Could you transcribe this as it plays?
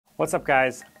What's up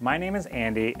guys, my name is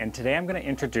Andy and today I'm going to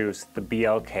introduce the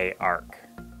BLK ARC.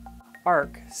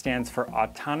 ARC stands for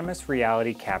Autonomous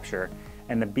Reality Capture,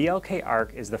 and the BLK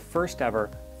ARC is the first ever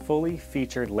fully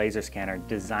featured laser scanner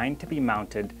designed to be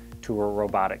mounted to a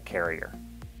robotic carrier.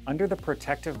 Under the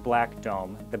protective black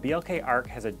dome, the BLK ARC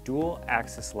has a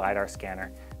dual-axis LiDAR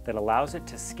scanner that allows it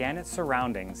to scan its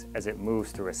surroundings as it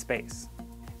moves through a space.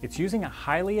 It's using a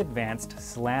highly advanced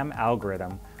SLAM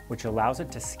algorithm which allows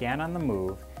it to scan on the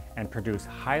move and produce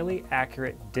highly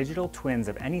accurate digital twins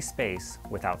of any space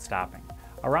without stopping.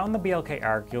 Around the BLK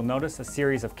ARC, you'll notice a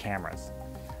series of cameras.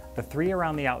 The three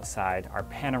around the outside are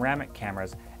panoramic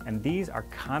cameras, and these are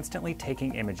constantly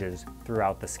taking images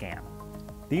throughout the scan.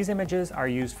 These images are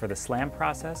used for the SLAM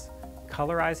process,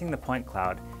 colorizing the point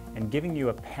cloud, and giving you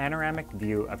a panoramic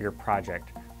view of your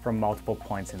project from multiple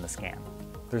points in the scan.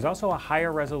 There's also a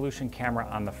higher resolution camera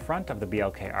on the front of the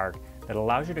BLK ARC that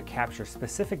allows you to capture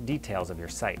specific details of your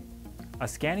site. A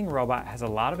scanning robot has a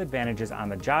lot of advantages on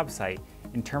the job site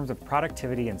in terms of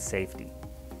productivity and safety.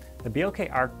 The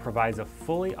BLK ARC provides a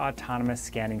fully autonomous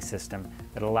scanning system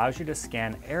that allows you to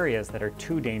scan areas that are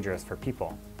too dangerous for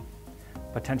people.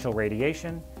 Potential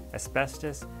radiation,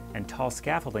 asbestos, and tall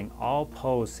scaffolding all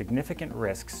pose significant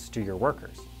risks to your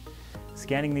workers.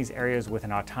 Scanning these areas with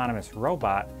an autonomous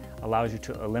robot allows you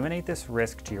to eliminate this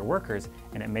risk to your workers,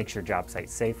 and it makes your job site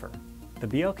safer. The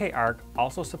BLK ARC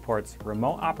also supports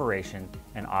remote operation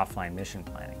and offline mission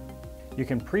planning. You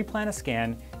can pre-plan a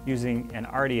scan using an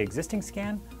already existing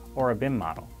scan or a BIM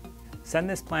model. Send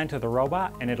this plan to the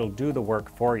robot and it'll do the work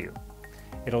for you.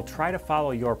 It'll try to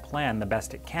follow your plan the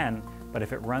best it can, but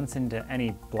if it runs into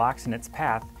any blocks in its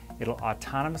path, it'll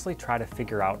autonomously try to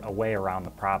figure out a way around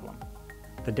the problem.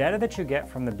 The data that you get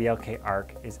from the BLK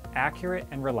ARC is accurate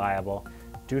and reliable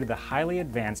due to the highly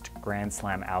advanced Grand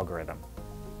SLAM algorithm.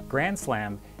 Grand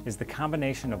SLAM is the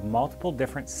combination of multiple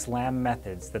different SLAM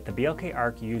methods that the BLK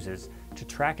ARC uses to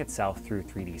track itself through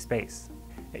 3D space.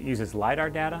 It uses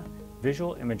LiDAR data,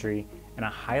 visual imagery, and a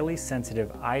highly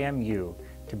sensitive IMU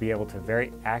to be able to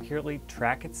very accurately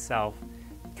track itself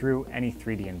through any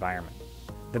 3D environment.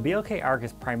 The BLK ARC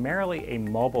is primarily a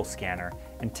mobile scanner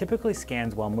and typically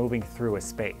scans while moving through a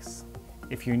space.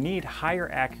 If you need higher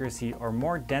accuracy or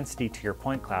more density to your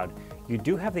point cloud, you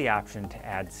do have the option to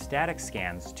add static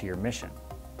scans to your mission.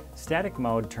 Static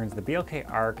mode turns the BLK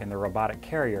ARC and the robotic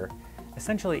carrier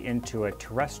essentially into a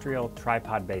terrestrial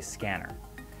tripod-based scanner.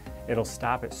 It'll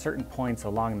stop at certain points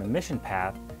along the mission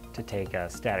path to take a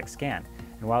static scan.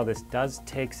 And while this does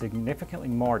take significantly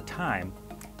more time,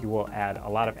 you will add a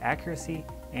lot of accuracy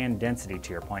and density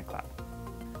to your point cloud.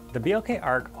 The BLK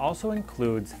ARC also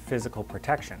includes physical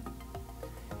protection.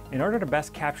 In order to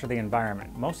best capture the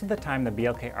environment, most of the time the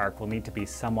BLK ARC will need to be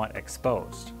somewhat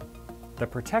exposed. The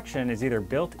protection is either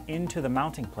built into the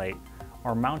mounting plate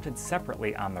or mounted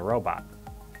separately on the robot.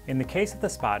 In the case of the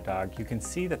Spot Dog, you can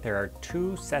see that there are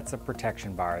two sets of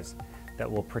protection bars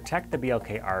that will protect the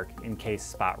BLK ARC in case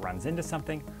Spot runs into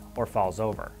something or falls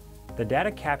over. The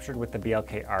data captured with the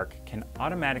BLK ARC can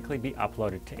automatically be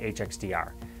uploaded to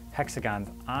HXDR, Hexagon's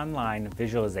online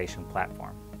visualization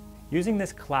platform. Using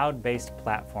this cloud-based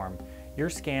platform, your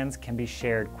scans can be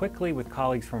shared quickly with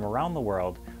colleagues from around the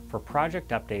world for project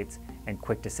updates and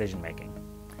quick decision-making.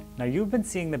 Now, you've been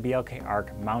seeing the BLK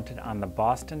ARC mounted on the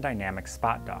Boston Dynamics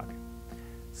Spot Dog.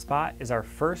 Spot is our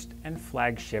first and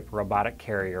flagship robotic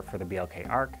carrier for the BLK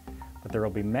ARC, but there will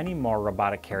be many more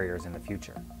robotic carriers in the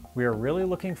future. We are really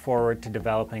looking forward to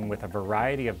developing with a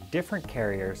variety of different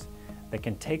carriers that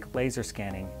can take laser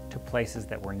scanning to places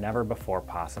that were never before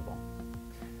possible.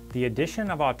 The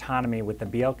addition of autonomy with the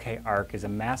BLK ARC is a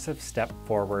massive step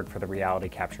forward for the reality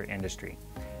capture industry,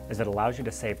 as it allows you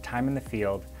to save time in the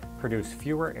field, produce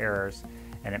fewer errors,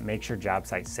 and it makes your job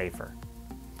site safer.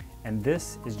 And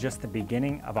this is just the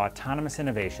beginning of autonomous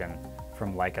innovation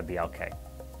from Leica BLK.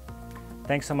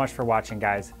 Thanks so much for watching,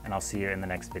 guys, and I'll see you in the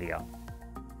next video.